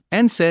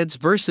NSAIDs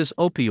versus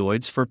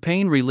opioids for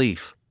pain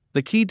relief.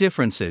 The key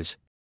differences.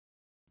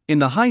 In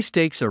the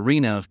high-stakes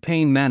arena of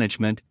pain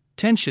management,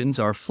 tensions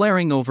are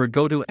flaring over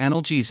go-to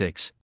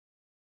analgesics.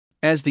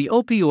 As the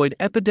opioid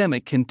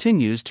epidemic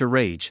continues to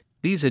rage,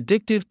 these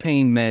addictive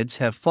pain meds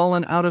have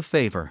fallen out of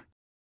favor.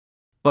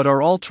 But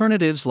are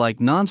alternatives like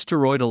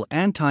nonsteroidal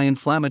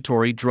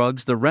anti-inflammatory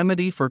drugs the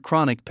remedy for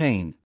chronic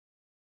pain?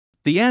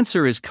 The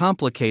answer is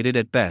complicated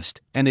at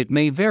best, and it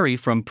may vary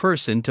from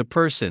person to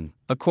person,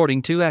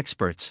 according to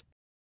experts.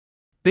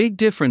 Big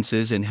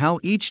differences in how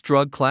each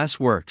drug class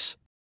works.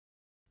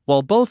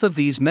 While both of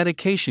these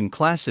medication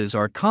classes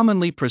are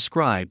commonly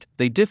prescribed,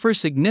 they differ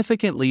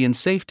significantly in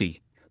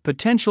safety,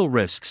 potential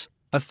risks,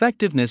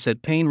 effectiveness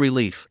at pain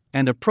relief,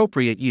 and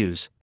appropriate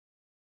use.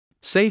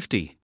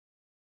 Safety.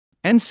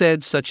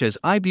 NSAIDs such as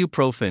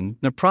ibuprofen,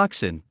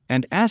 naproxen,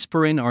 and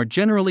aspirin are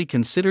generally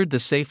considered the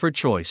safer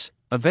choice,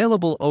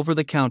 available over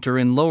the counter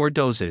in lower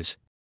doses.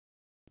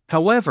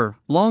 However,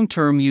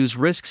 long-term use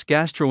risks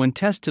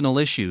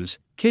gastrointestinal issues,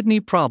 kidney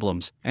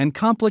problems, and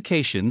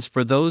complications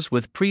for those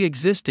with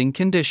pre-existing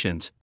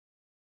conditions.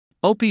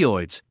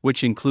 Opioids,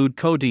 which include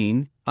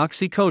codeine,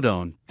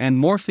 oxycodone, and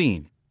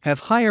morphine,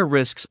 have higher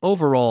risks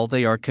overall.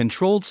 They are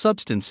controlled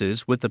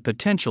substances with the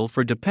potential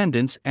for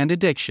dependence and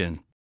addiction.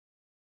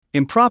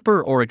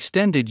 Improper or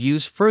extended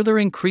use further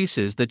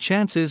increases the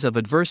chances of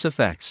adverse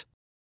effects.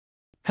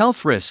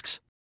 Health risks.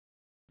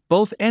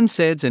 Both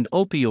NSAIDs and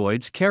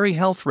opioids carry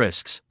health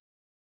risks.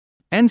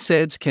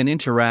 NSAIDs can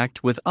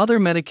interact with other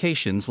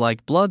medications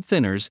like blood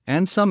thinners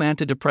and some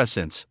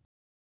antidepressants.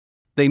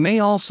 They may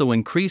also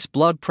increase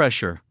blood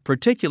pressure,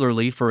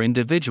 particularly for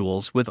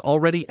individuals with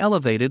already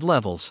elevated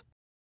levels.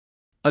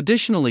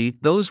 Additionally,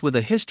 those with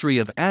a history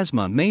of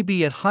asthma may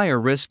be at higher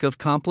risk of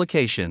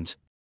complications.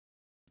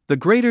 The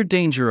greater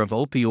danger of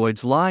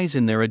opioids lies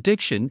in their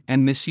addiction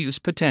and misuse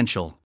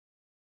potential.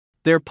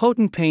 Their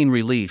potent pain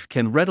relief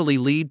can readily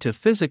lead to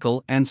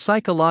physical and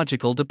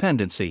psychological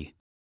dependency.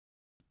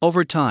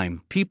 Over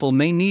time, people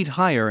may need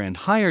higher and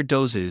higher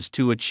doses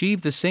to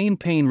achieve the same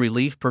pain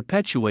relief,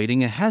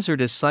 perpetuating a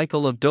hazardous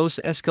cycle of dose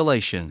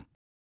escalation.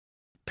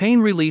 Pain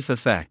relief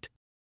effect.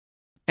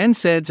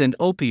 NSAIDs and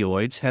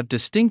opioids have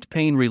distinct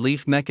pain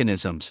relief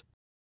mechanisms.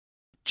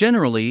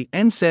 Generally,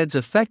 NSAIDs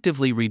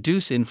effectively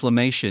reduce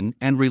inflammation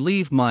and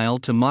relieve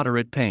mild to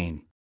moderate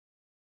pain.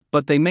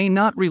 But they may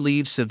not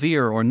relieve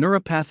severe or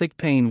neuropathic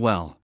pain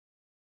well.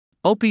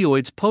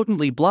 Opioids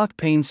potently block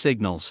pain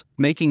signals,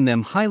 making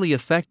them highly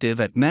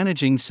effective at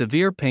managing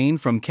severe pain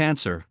from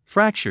cancer,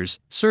 fractures,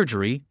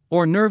 surgery,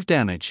 or nerve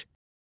damage.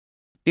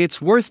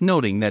 It's worth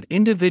noting that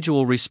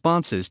individual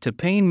responses to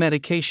pain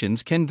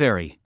medications can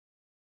vary.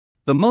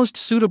 The most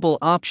suitable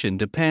option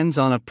depends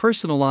on a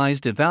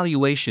personalized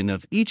evaluation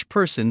of each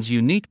person's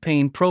unique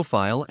pain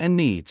profile and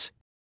needs.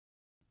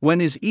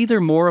 When is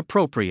either more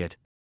appropriate?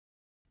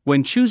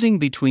 When choosing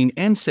between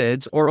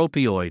NSAIDs or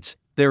opioids,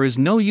 there is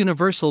no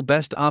universal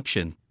best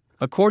option,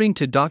 according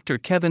to Dr.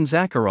 Kevin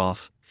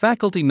Zakharoff,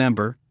 faculty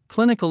member,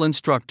 clinical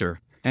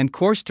instructor, and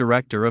course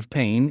director of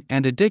pain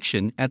and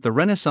addiction at the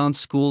Renaissance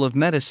School of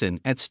Medicine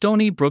at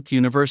Stony Brook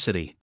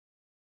University.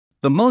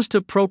 The most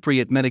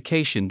appropriate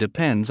medication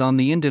depends on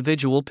the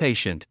individual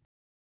patient.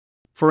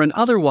 For an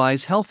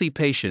otherwise healthy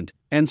patient,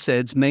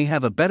 NSAIDs may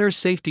have a better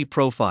safety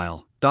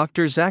profile,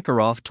 Dr.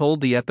 Zakharoff told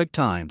the Epoch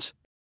Times.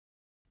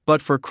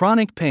 But for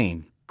chronic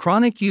pain,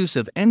 chronic use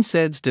of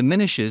NSAIDs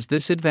diminishes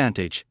this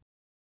advantage.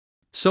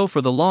 So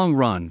for the long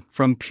run,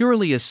 from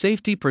purely a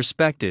safety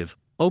perspective,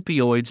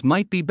 opioids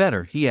might be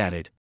better, he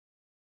added.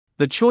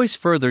 The choice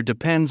further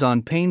depends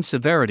on pain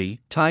severity,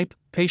 type,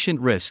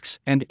 patient risks,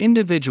 and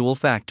individual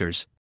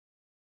factors.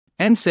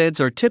 NSAIDs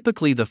are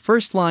typically the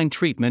first-line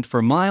treatment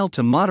for mild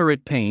to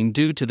moderate pain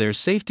due to their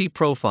safety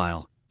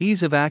profile,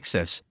 ease of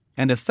access,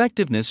 and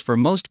effectiveness for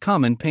most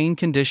common pain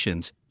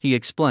conditions, he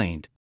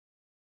explained.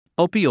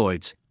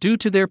 Opioids, due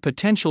to their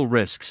potential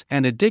risks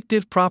and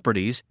addictive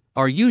properties,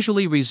 are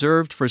usually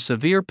reserved for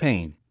severe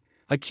pain,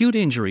 acute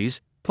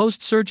injuries,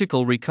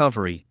 post-surgical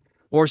recovery,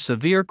 or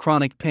severe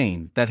chronic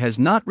pain that has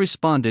not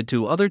responded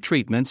to other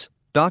treatments,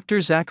 Dr.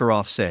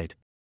 Zakharoff said.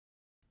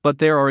 But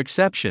there are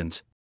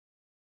exceptions.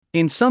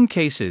 In some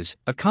cases,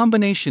 a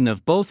combination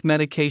of both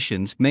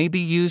medications may be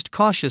used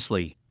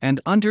cautiously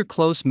and under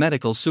close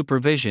medical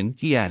supervision,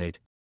 he added.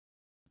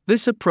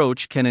 This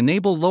approach can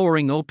enable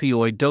lowering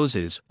opioid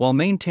doses while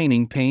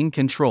maintaining pain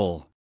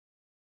control.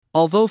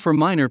 Although for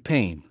minor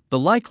pain, the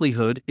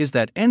likelihood is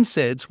that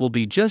NSAIDs will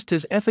be just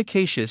as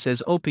efficacious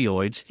as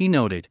opioids, he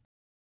noted.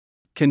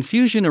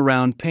 Confusion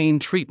around pain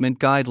treatment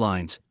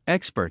guidelines,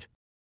 expert.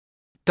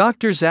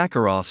 Dr.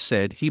 Zakharoff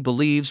said he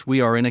believes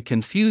we are in a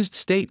confused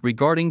state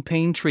regarding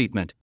pain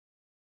treatment.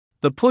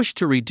 The push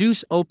to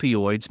reduce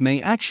opioids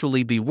may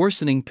actually be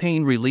worsening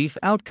pain relief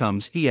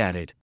outcomes, he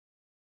added.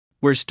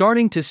 We're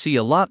starting to see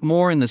a lot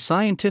more in the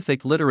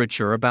scientific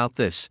literature about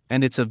this,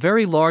 and it's a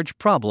very large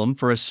problem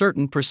for a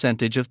certain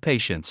percentage of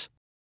patients.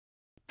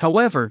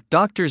 However,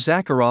 Dr.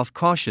 Zakharoff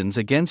cautions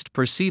against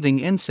perceiving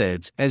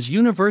NSAIDs as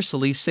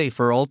universally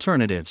safer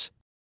alternatives.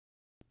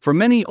 For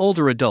many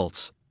older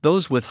adults,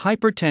 those with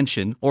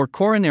hypertension or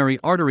coronary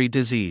artery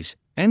disease,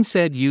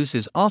 NSAID use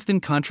is often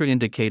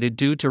contraindicated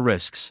due to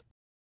risks.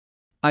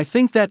 I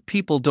think that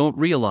people don't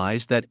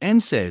realize that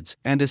NSAIDs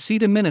and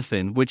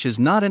acetaminophen, which is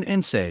not an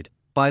NSAID,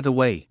 by the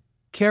way,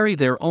 carry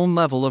their own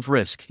level of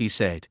risk, he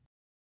said.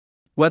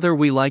 Whether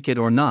we like it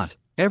or not,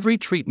 every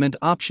treatment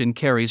option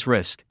carries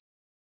risk.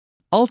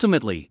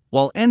 Ultimately,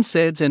 while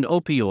NSAIDs and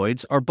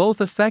opioids are both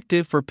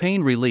effective for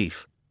pain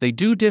relief, they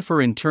do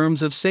differ in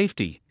terms of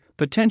safety,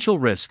 potential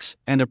risks,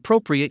 and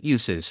appropriate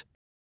uses.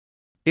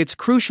 It's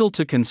crucial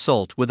to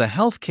consult with a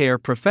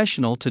healthcare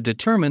professional to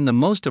determine the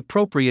most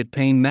appropriate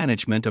pain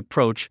management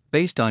approach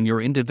based on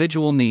your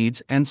individual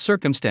needs and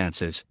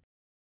circumstances.